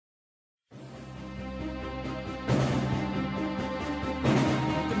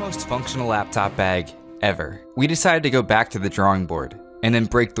most functional laptop bag ever. We decided to go back to the drawing board and then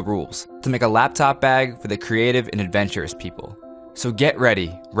break the rules to make a laptop bag for the creative and adventurous people. So get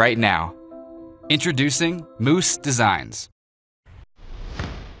ready right now. Introducing Moose Designs.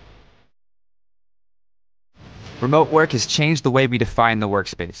 Remote work has changed the way we define the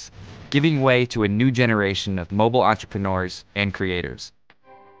workspace, giving way to a new generation of mobile entrepreneurs and creators.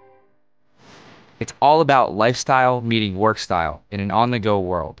 It's all about lifestyle meeting work style in an on-the-go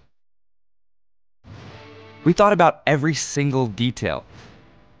world. We thought about every single detail: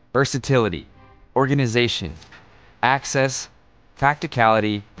 versatility, organization, access,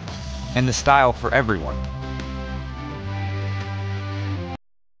 practicality, and the style for everyone.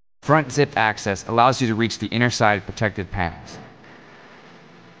 Front zip access allows you to reach the inner side protected panels.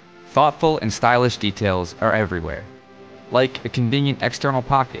 Thoughtful and stylish details are everywhere, like a convenient external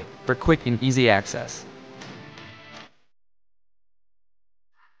pocket for quick and easy access.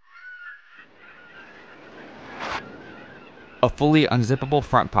 A fully unzippable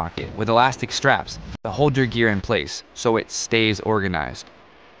front pocket with elastic straps to hold your gear in place so it stays organized.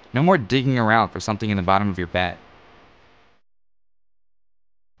 No more digging around for something in the bottom of your bag.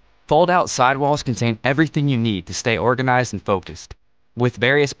 Fold-out sidewalls contain everything you need to stay organized and focused, with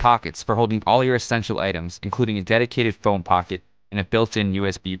various pockets for holding all your essential items, including a dedicated phone pocket and a built-in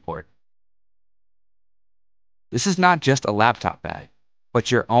USB port. This is not just a laptop bag, but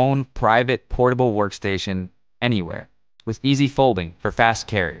your own private portable workstation anywhere, with easy folding for fast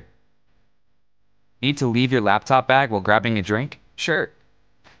carry. Need to leave your laptop bag while grabbing a drink? Sure.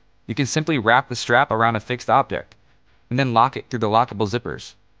 You can simply wrap the strap around a fixed object, and then lock it through the lockable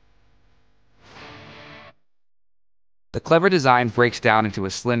zippers. The clever design breaks down into a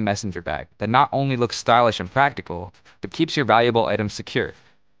slim messenger bag that not only looks stylish and practical, but keeps your valuable items secure.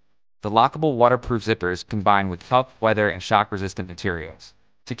 The lockable waterproof zippers combine with tough weather and shock-resistant materials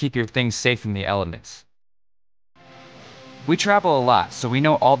to keep your things safe from the elements. We travel a lot, so we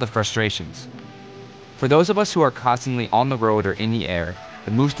know all the frustrations. For those of us who are constantly on the road or in the air,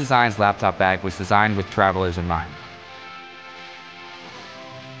 the Moose Designs laptop bag was designed with travelers in mind.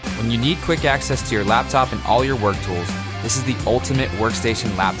 When you need quick access to your laptop and all your work tools, this is the ultimate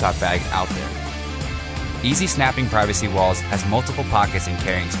workstation laptop bag out there. Easy snapping privacy walls has multiple pockets and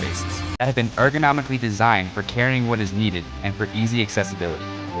carrying spaces that have been ergonomically designed for carrying what is needed and for easy accessibility.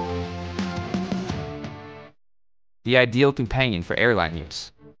 The ideal companion for airline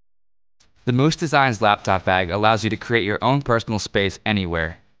use. The Moose Designs laptop bag allows you to create your own personal space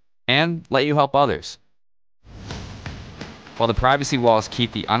anywhere and let you help others, while the privacy walls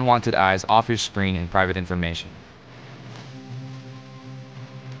keep the unwanted eyes off your screen and private information.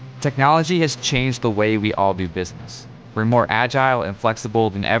 Technology has changed the way we all do business. We're more agile and flexible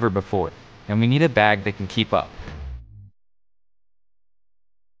than ever before, and we need a bag that can keep up.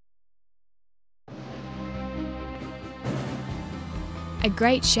 A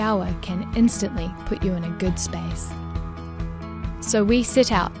great shower can instantly put you in a good space. So we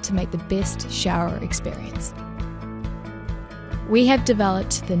set out to make the best shower experience. We have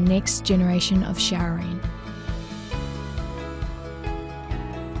developed the next generation of showering.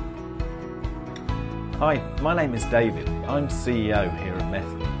 Hi, my name is David. I'm CEO here at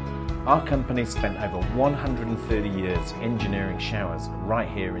Methven. Our company spent over 130 years engineering showers right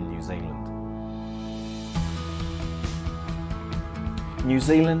here in New Zealand. New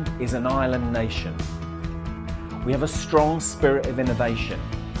Zealand is an island nation. We have a strong spirit of innovation.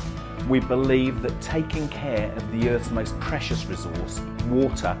 We believe that taking care of the Earth's most precious resource,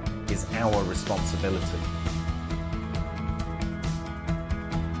 water, is our responsibility.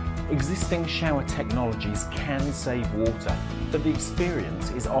 Existing shower technologies can save water, but the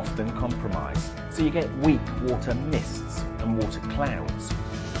experience is often compromised, so you get weak water mists and water clouds.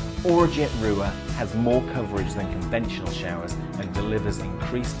 Orojet Rua has more coverage than conventional showers and delivers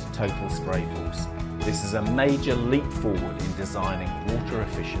increased total spray force. This is a major leap forward in designing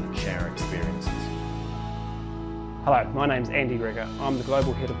water-efficient shower experiences. Hello, my name's Andy Gregor. I'm the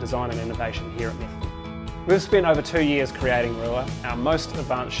Global Head of Design and Innovation here at Methven. We've spent over 2 years creating Rua, our most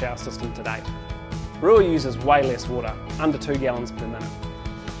advanced shower system to date. Rua uses way less water, under 2 gallons per minute.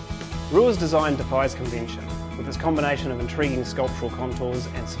 Rua's design defies convention, with its combination of intriguing sculptural contours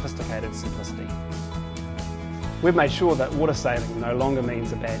and sophisticated simplicity. We've made sure that water saving no longer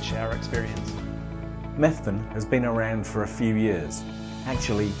means a bad shower experience. Methven has been around for a few years,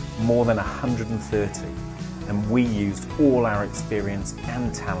 actually more than 130, and we used all our experience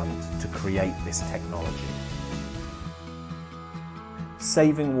and talent to create this technology.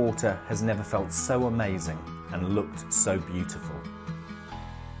 Saving water has never felt so amazing and looked so beautiful.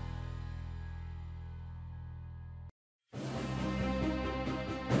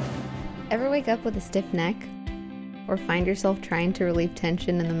 Ever wake up with a stiff neck? Or find yourself trying to relieve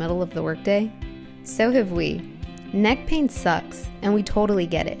tension in the middle of the workday? So have we. Neck pain sucks, and we totally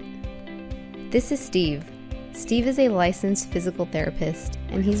get it. This is Steve. Steve is a licensed physical therapist,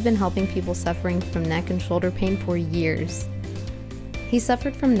 and he's been helping people suffering from neck and shoulder pain for years. He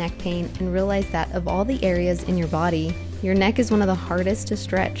suffered from neck pain and realized that of all the areas in your body, your neck is one of the hardest to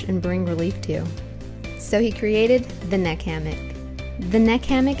stretch and bring relief to. So he created the neck hammock. The neck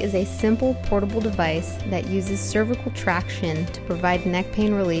hammock is a simple portable device that uses cervical traction to provide neck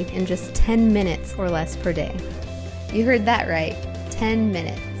pain relief in just 10 minutes or less per day. You heard that right, 10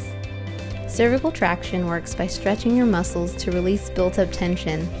 minutes. Cervical traction works by stretching your muscles to release built-up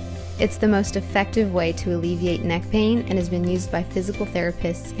tension. It's the most effective way to alleviate neck pain and has been used by physical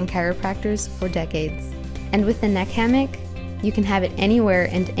therapists and chiropractors for decades. And with the neck hammock, you can have it anywhere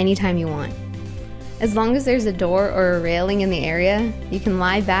and anytime you want. As long as there's a door or a railing in the area, you can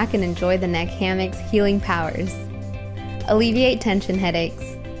lie back and enjoy the neck hammock's healing powers. Alleviate tension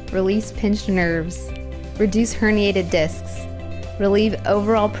headaches, release pinched nerves, reduce herniated discs, relieve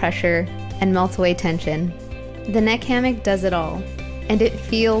overall pressure, and melt away tension. The neck hammock does it all, and it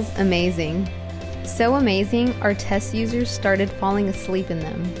feels amazing. So amazing, our test users started falling asleep in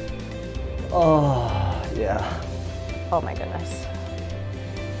them. Oh, yeah. Oh my goodness.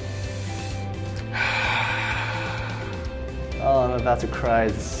 Oh, I'm about to cry.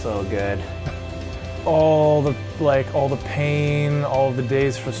 This is so good. All the pain, all the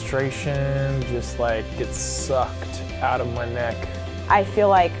day's frustration just gets sucked out of my neck. I feel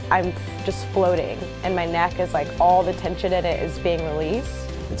like I'm just floating and my neck is all the tension in it is being released.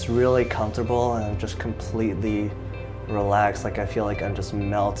 It's really comfortable and I'm just completely relaxed. I feel like I'm just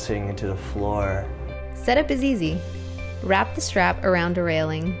melting into the floor. Setup is easy. Wrap the strap around a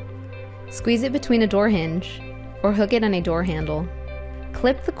railing. Squeeze it between a door hinge or hook it on a door handle.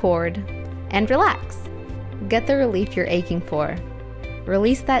 Clip the cord and relax. Get the relief you're aching for.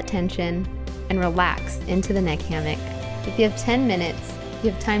 Release that tension and relax into the neck hammock. If you have 10 minutes, you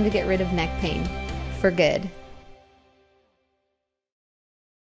have time to get rid of neck pain for good.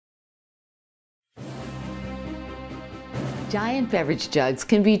 Giant beverage jugs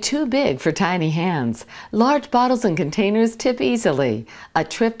can be too big for tiny hands. Large bottles and containers tip easily. A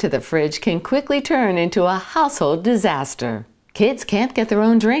trip to the fridge can quickly turn into a household disaster. Kids can't get their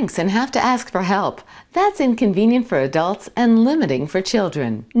own drinks and have to ask for help. That's inconvenient for adults and limiting for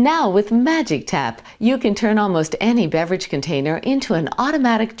children. Now with Magic Tap, you can turn almost any beverage container into an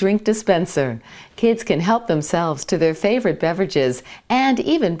automatic drink dispenser. Kids can help themselves to their favorite beverages and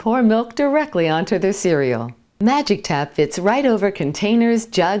even pour milk directly onto their cereal. Magic Tap fits right over containers,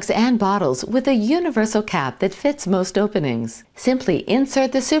 jugs, and bottles with a universal cap that fits most openings. Simply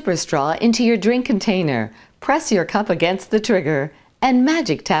insert the super straw into your drink container, press your cup against the trigger, and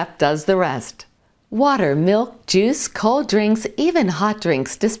Magic Tap does the rest. Water, milk, juice, cold drinks, even hot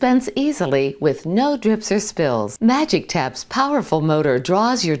drinks dispense easily with no drips or spills. Magic Tap's powerful motor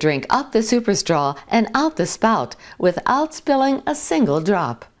draws your drink up the super straw and out the spout without spilling a single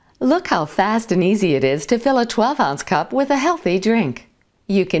drop. Look how fast and easy it is to fill a 12-ounce cup with a healthy drink.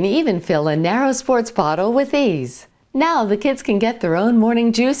 You can even fill a narrow sports bottle with ease. Now the kids can get their own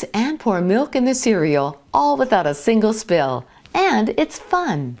morning juice and pour milk in their cereal, all without a single spill. And it's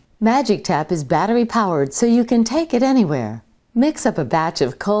fun! Magic Tap is battery powered so you can take it anywhere. Mix up a batch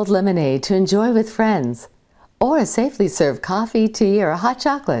of cold lemonade to enjoy with friends. Or safely serve coffee, tea, or hot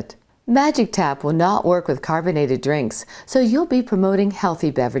chocolate. Magic Tap will not work with carbonated drinks, so you'll be promoting healthy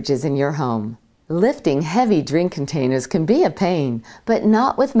beverages in your home. Lifting heavy drink containers can be a pain, but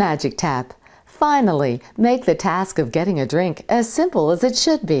not with Magic Tap. Finally, make the task of getting a drink as simple as it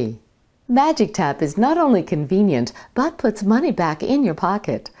should be. Magic Tap is not only convenient, but puts money back in your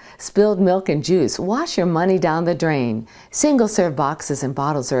pocket. Spilled milk and juice wash your money down the drain. Single-serve boxes and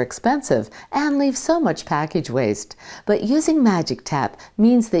bottles are expensive and leave so much package waste. But using Magic Tap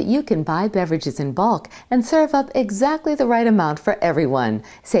means that you can buy beverages in bulk and serve up exactly the right amount for everyone,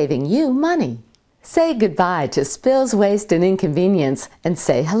 saving you money. Say goodbye to spills, waste, and inconvenience, and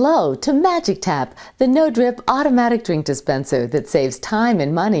say hello to Magic Tap, the no-drip automatic drink dispenser that saves time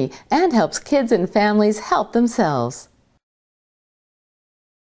and money and helps kids and families help themselves.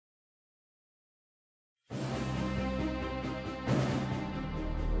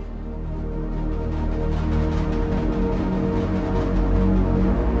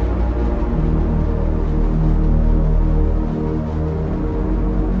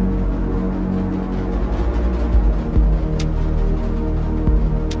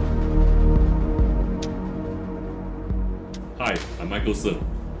 Hi, I'm Michael Sun.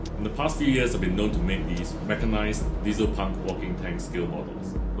 In the past few years, I've been known to make these mechanized diesel pump walking tank scale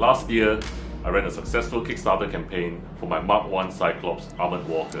models. Last year, I ran a successful Kickstarter campaign for my Mark I Cyclops Armored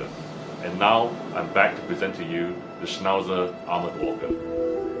Walker, and now I'm back to present to you the Schnauzer Armored Walker.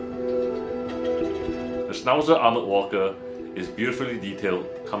 The Schnauzer Armored Walker is beautifully detailed,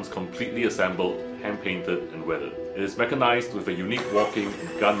 comes completely assembled, hand-painted and weathered. It is mechanized with a unique walking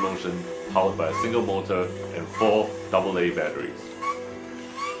and gun motion powered by a single motor and 4 AA batteries,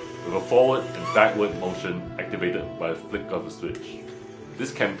 with a forward and backward motion activated by a flick of a switch.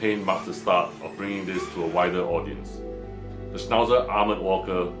 This campaign marks the start of bringing this to a wider audience. The Schnauzer Armored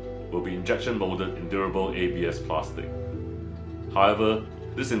Walker will be injection molded in durable ABS plastic. However,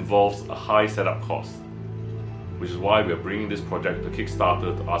 this involves a high setup cost, which is why we are bringing this project to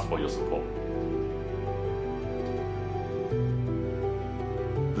Kickstarter to ask for your support.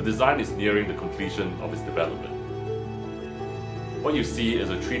 The design is nearing the completion of its development. What you see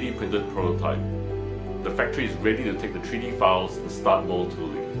is a 3D printed prototype. The factory is ready to take the 3D files and start mold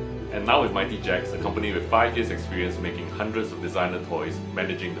tooling. And now with Mighty Jacks, a company with 5 years experience making hundreds of designer toys,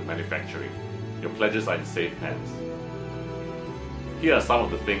 managing the manufacturing, your pleasures are in safe hands. Here are some of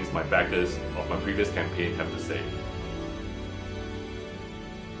the things my backers of my previous campaign have to say.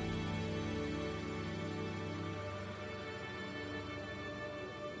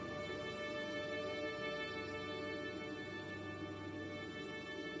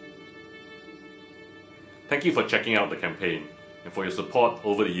 Thank you for checking out the campaign and for your support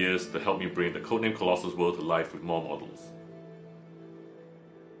over the years to help me bring the Codename Colossus world to life with more models.